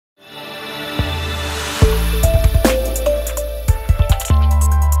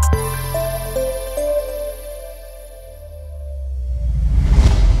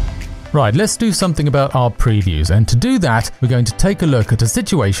Right, let's do something about our previews, and to do that, we're going to take a look at a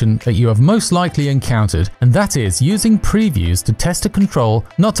situation that you have most likely encountered, and that is using previews to test a control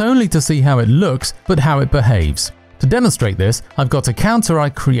not only to see how it looks, but how it behaves. To demonstrate this, I've got a counter I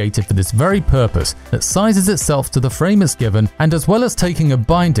created for this very purpose that sizes itself to the frame it's given, and as well as taking a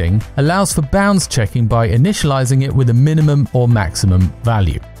binding, allows for bounds checking by initializing it with a minimum or maximum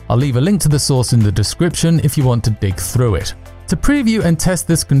value. I'll leave a link to the source in the description if you want to dig through it. To preview and test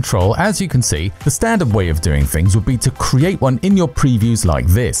this control, as you can see, the standard way of doing things would be to create one in your previews like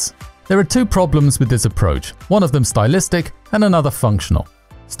this. There are two problems with this approach, one of them stylistic and another functional.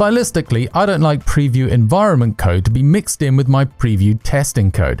 Stylistically, I don't like preview environment code to be mixed in with my preview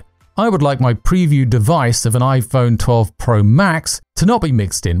testing code. I would like my preview device of an iPhone 12 Pro Max to not be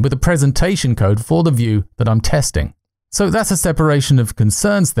mixed in with the presentation code for the view that I'm testing. So that's a separation of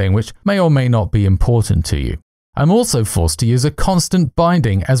concerns thing which may or may not be important to you. I'm also forced to use a constant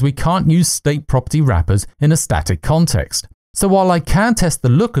binding as we can't use state property wrappers in a static context. So while I can test the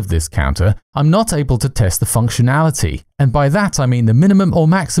look of this counter, I'm not able to test the functionality, and by that I mean the minimum or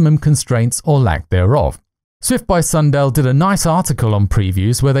maximum constraints or lack thereof. Swift by Sundell did a nice article on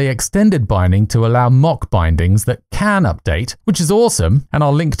previews where they extended binding to allow mock bindings that can update, which is awesome, and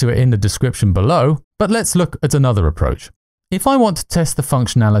I'll link to it in the description below, but let's look at another approach. If I want to test the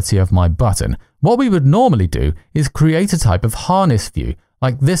functionality of my button, what we would normally do is create a type of harness view,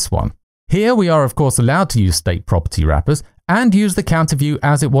 like this one. Here we are of course allowed to use state property wrappers and use the counter view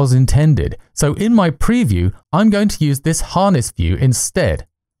as it was intended. So in my preview, I'm going to use this harness view instead.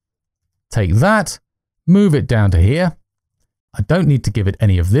 Take that, move it down to here. I don't need to give it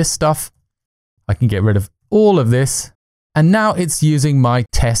any of this stuff. I can get rid of all of this. And now it's using my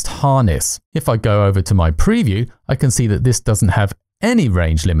test harness. If I go over to my preview, I can see that this doesn't have any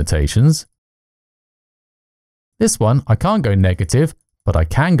range limitations. This one, I can't go negative, but I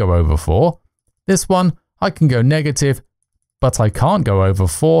can go over 4. This one, I can go negative, but I can't go over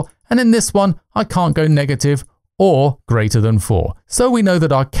 4. And in this one, I can't go negative or greater than 4. So we know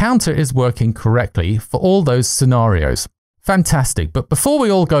that our counter is working correctly for all those scenarios. Fantastic, but before we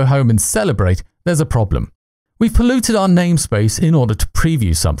all go home and celebrate, there's a problem. We've polluted our namespace in order to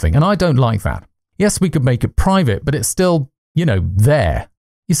preview something, and I don't like that. Yes, we could make it private, but it's still, there.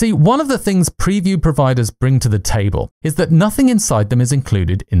 You see, one of the things preview providers bring to the table is that nothing inside them is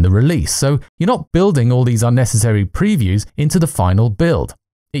included in the release, so you're not building all these unnecessary previews into the final build.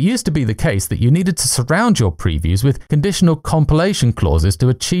 It used to be the case that you needed to surround your previews with conditional compilation clauses to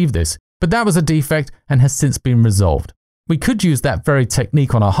achieve this, but that was a defect and has since been resolved. We could use that very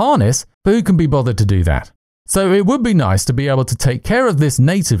technique on a harness, but who can be bothered to do that? So it would be nice to be able to take care of this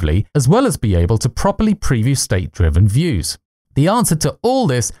natively as well as be able to properly preview state-driven views. The answer to all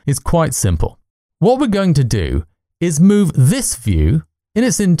this is quite simple. What we're going to do is move this view in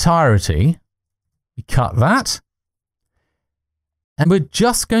its entirety. We cut that, and we're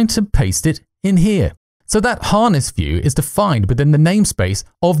just going to paste it in here. So that harness view is defined within the namespace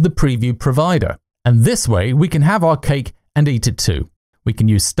of the preview provider. And this way we can have our cake and eat it too. We can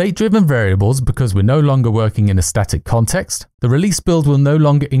use state-driven variables because we're no longer working in a static context. The release build will no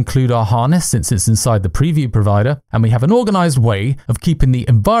longer include our harness since it's inside the preview provider, and we have an organized way of keeping the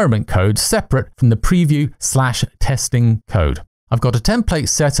environment code separate from the preview/testing code. I've got a template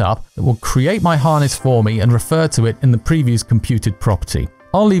set up that will create my harness for me and refer to it in the preview's computed property.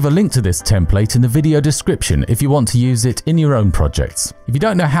 I'll leave a link to this template in the video description if you want to use it in your own projects. If you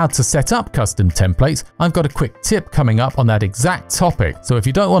don't know how to set up custom templates, I've got a quick tip coming up on that exact topic. So if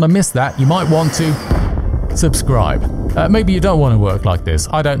you don't want to miss that, you might want to subscribe. Maybe you don't want to work like this.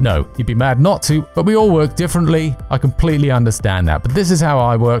 I don't know. You'd be mad not to, but we all work differently. I completely understand that, but this is how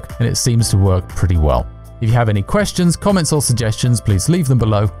I work and it seems to work pretty well. If you have any questions, comments or suggestions, please leave them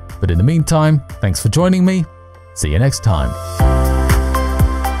below. But in the meantime, thanks for joining me. See you next time.